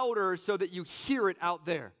louder so that you hear it out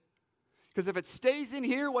there. Because if it stays in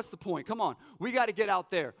here, what's the point? Come on. We got to get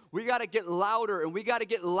out there. We got to get louder. And we got to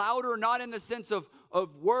get louder not in the sense of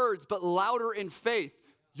words, but louder in faith.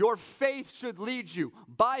 Your faith should lead you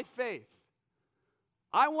by faith.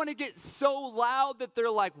 I want to get so loud that they're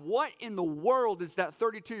like, what in the world is that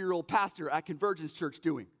 32-year-old pastor at Convergence Church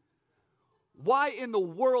doing? Why in the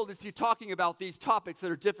world is he talking about these topics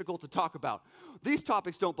that are difficult to talk about? These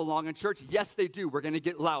topics don't belong in church. Yes, they do. We're going to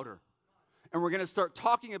get louder. And we're going to start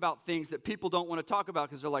talking about things that people don't want to talk about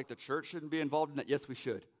because they're like, the church shouldn't be involved in that. Yes, we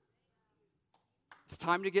should. It's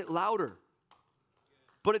time to get louder.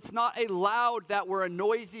 But it's not a loud that we're a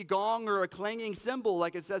noisy gong or a clanging cymbal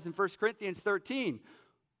like it says in 1 Corinthians 13.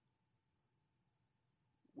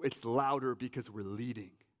 It's louder because we're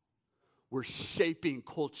leading. We're shaping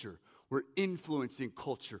culture. We're influencing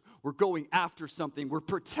culture. We're going after something. We're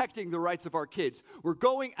protecting the rights of our kids. We're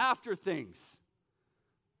going after things.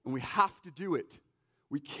 And we have to do it.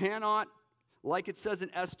 We cannot, like it says in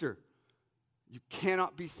Esther, you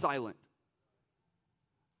cannot be silent.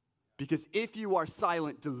 Because if you are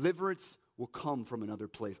silent, deliverance will come from another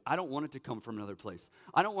place. I don't want it to come from another place.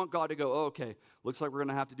 I don't want God to go, oh, okay, looks like we're going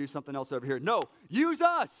to have to do something else over here. No, use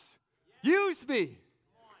us. Use me.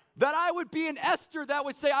 That I would be an Esther that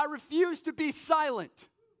would say, I refuse to be silent.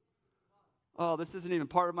 Oh, this isn't even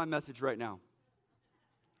part of my message right now.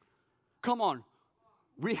 Come on.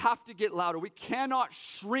 We have to get louder. We cannot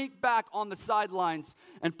shrink back on the sidelines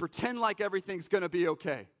and pretend like everything's going to be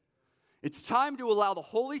okay. It's time to allow the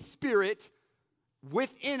Holy Spirit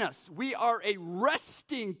within us. We are a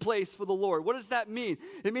resting place for the Lord. What does that mean?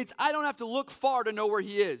 It means I don't have to look far to know where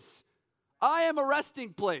He is. I am a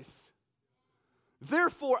resting place.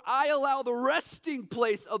 Therefore, I allow the resting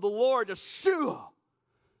place of the Lord to shoo.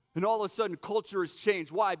 And all of a sudden, culture has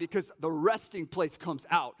changed. Why? Because the resting place comes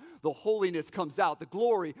out. The holiness comes out. The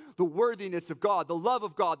glory, the worthiness of God, the love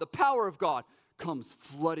of God, the power of God comes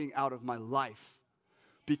flooding out of my life.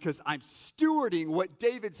 Because I'm stewarding what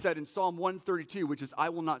David said in Psalm 132, which is, I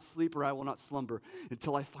will not sleep or I will not slumber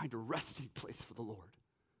until I find a resting place for the Lord.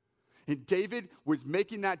 And David was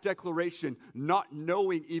making that declaration, not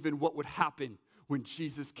knowing even what would happen when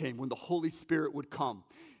Jesus came, when the Holy Spirit would come.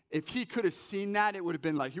 If he could have seen that, it would have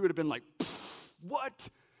been like, he would have been like, what?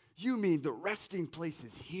 You mean the resting place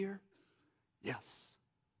is here? Yes.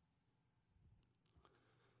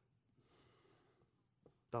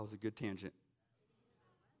 That was a good tangent.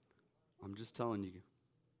 I'm just telling you.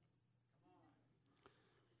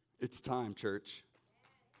 It's time, church.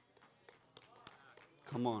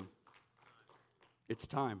 Come on. It's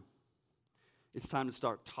time. It's time to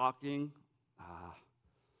start talking.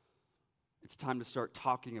 It's time to start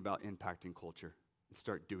talking about impacting culture and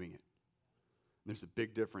start doing it. There's a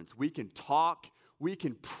big difference. We can talk, we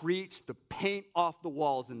can preach the paint off the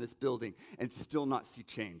walls in this building and still not see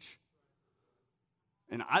change.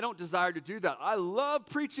 And I don't desire to do that. I love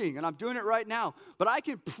preaching, and I'm doing it right now. But I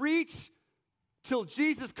can preach till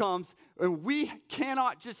Jesus comes, and we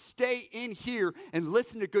cannot just stay in here and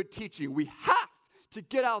listen to good teaching. We have to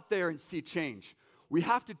get out there and see change. We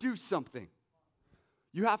have to do something.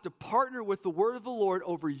 You have to partner with the word of the Lord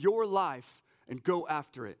over your life and go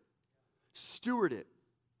after it. Steward it.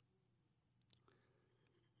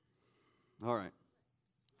 All right.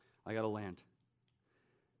 I got to land.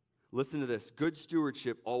 Listen to this. Good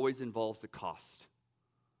stewardship always involves a cost.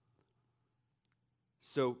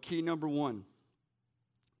 So, key number one,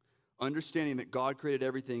 understanding that God created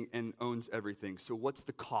everything and owns everything. So, what's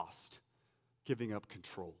the cost? Giving up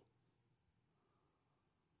control.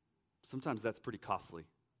 Sometimes that's pretty costly.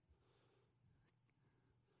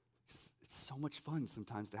 It's so much fun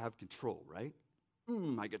sometimes to have control, right?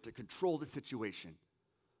 I get to control the situation.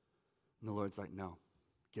 And the Lord's like, no,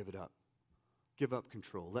 give it up. Give up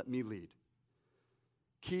control. Let me lead.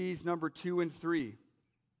 Keys number 2 and 3.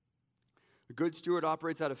 A good steward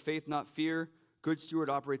operates out of faith, not fear. Good steward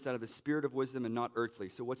operates out of the spirit of wisdom and not earthly.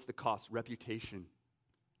 So what's the cost? Reputation.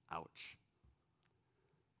 Ouch.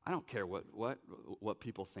 I don't care what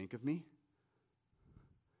people think of me.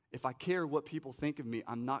 If I care what people think of me,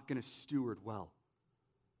 I'm not going to steward well.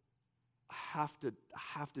 I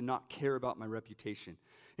have to not care about my reputation.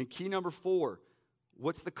 And key number 4,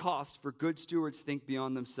 what's the cost for good stewards think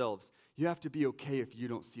beyond themselves? You have to be okay if you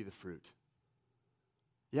don't see the fruit.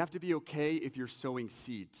 You have to be okay if you're sowing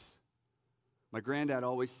seeds. My granddad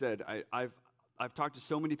always said, I've talked to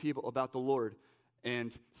so many people about the Lord,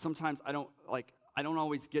 and sometimes I don't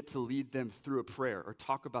always get to lead them through a prayer or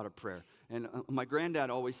talk about a prayer. And my granddad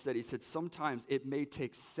always said, he said, sometimes it may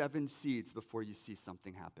take 7 seeds before you see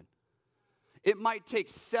something happen. It might take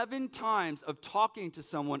 7 times of talking to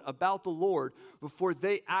someone about the Lord before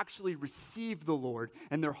they actually receive the Lord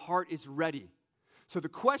and their heart is ready. So the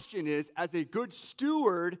question is, as a good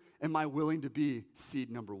steward, am I willing to be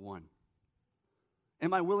seed number 1?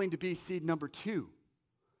 Am I willing to be seed number 2?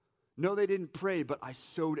 No, they didn't pray, but I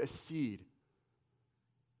sowed a seed.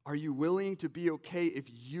 Are you willing to be okay if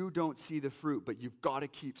you don't see the fruit, but you've got to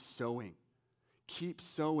keep sowing? Keep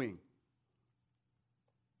sowing.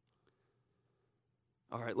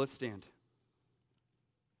 All right, let's stand.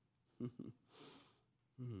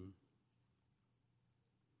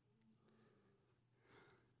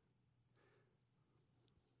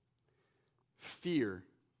 Fear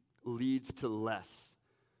leads to less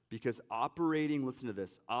because listen to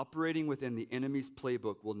this, operating within the enemy's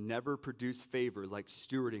playbook will never produce favor like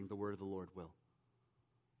stewarding the word of the Lord will.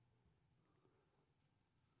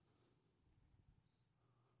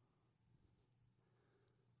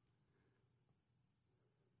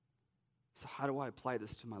 So how do I apply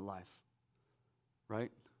this to my life?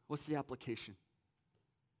 Right? What's the application?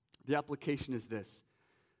 The application is this.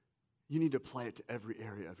 You need to apply it to every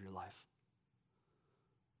area of your life.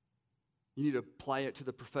 You need to apply it to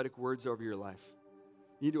the prophetic words over your life.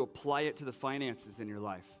 You need to apply it to the finances in your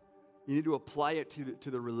life. You need to apply it to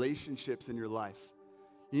the relationships in your life.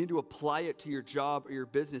 You need to apply it to your job or your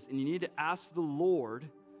business. And you need to ask the Lord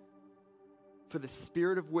for the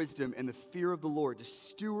spirit of wisdom and the fear of the Lord to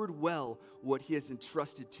steward well what he has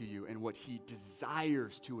entrusted to you and what he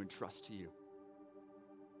desires to entrust to you.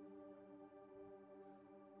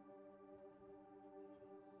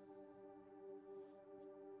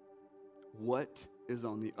 What is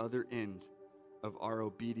on the other end of our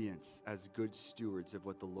obedience as good stewards of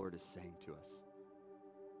what the Lord is saying to us?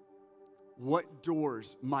 What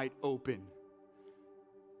doors might open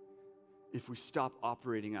if we stop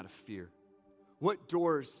operating out of fear? What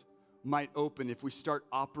doors might open if we start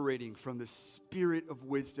operating from the spirit of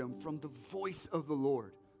wisdom, from the voice of the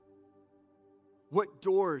Lord? What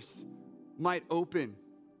doors might open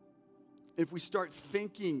if we start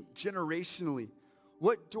thinking generationally?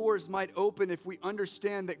 What doors might open if we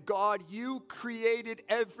understand that, God, you created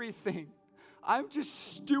everything. I'm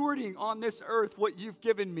just stewarding on this earth what you've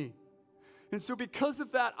given me. And so because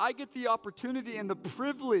of that, I get the opportunity and the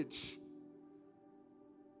privilege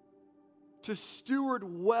to steward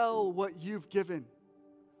well what you've given.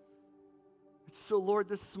 So, Lord,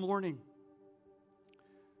 this morning,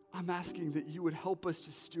 I'm asking that you would help us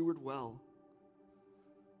to steward well.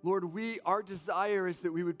 Lord, our desire is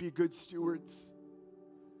that we would be good stewards.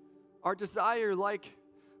 Our desire, like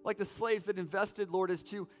the slaves that invested, Lord, is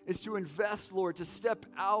to invest, Lord, to step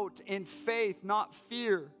out in faith, not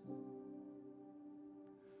fear.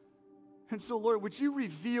 And so, Lord, would you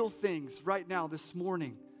reveal things right now this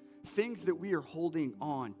morning, things that we are holding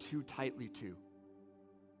on too tightly to?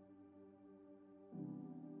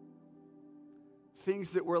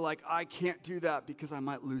 Things that we're like, I can't do that because I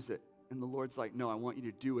might lose it. And the Lord's like, no, I want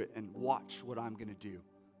you to do it and watch what I'm going to do.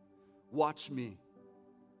 Watch me.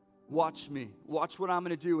 Watch me. Watch what I'm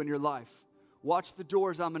going to do in your life. Watch the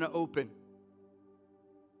doors I'm going to open.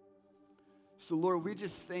 So, Lord, we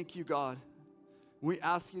just thank you, God. We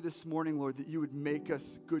ask you this morning, Lord, that you would make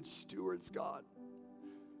us good stewards, God.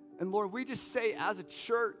 And, Lord, we just say as a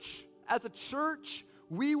church,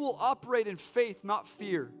 we will operate in faith, not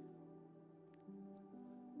fear.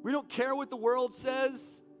 We don't care what the world says.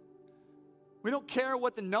 We don't care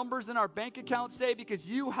what the numbers in our bank account say because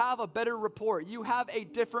you have a better report. You have a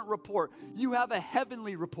different report. You have a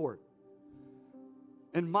heavenly report.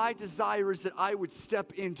 And my desire is that I would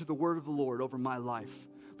step into the word of the Lord over my life.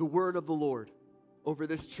 The word of the Lord over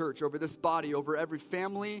this church, over this body, over every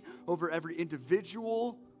family, over every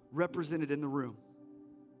individual represented in the room.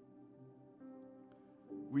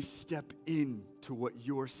 We step into what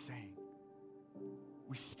you're saying.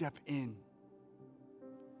 We step in.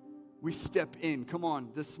 We step in. Come on,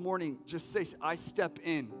 this morning, just say, I step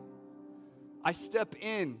in. I step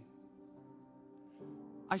in.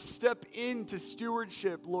 I step into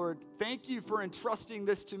stewardship, Lord. Thank you for entrusting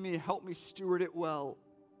this to me. Help me steward it well.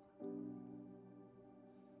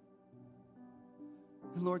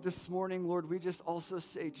 And Lord, this morning, Lord, we just also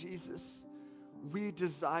say, Jesus, we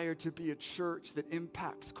desire to be a church that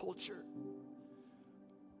impacts culture.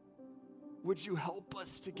 Would you help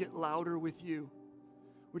us to get louder with you?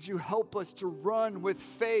 Would you help us to run with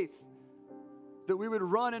faith, that we would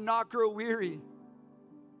run and not grow weary?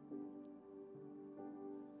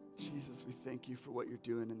 Jesus, we thank you for what you're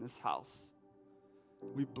doing in this house.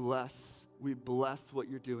 We bless what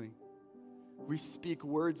you're doing. We speak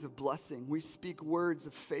words of blessing. We speak words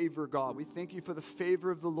of favor, God. We thank you for the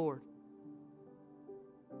favor of the Lord.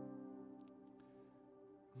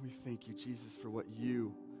 We thank you, Jesus, for what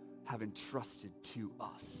you have entrusted to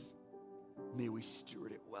us. May we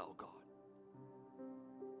steward it well, God.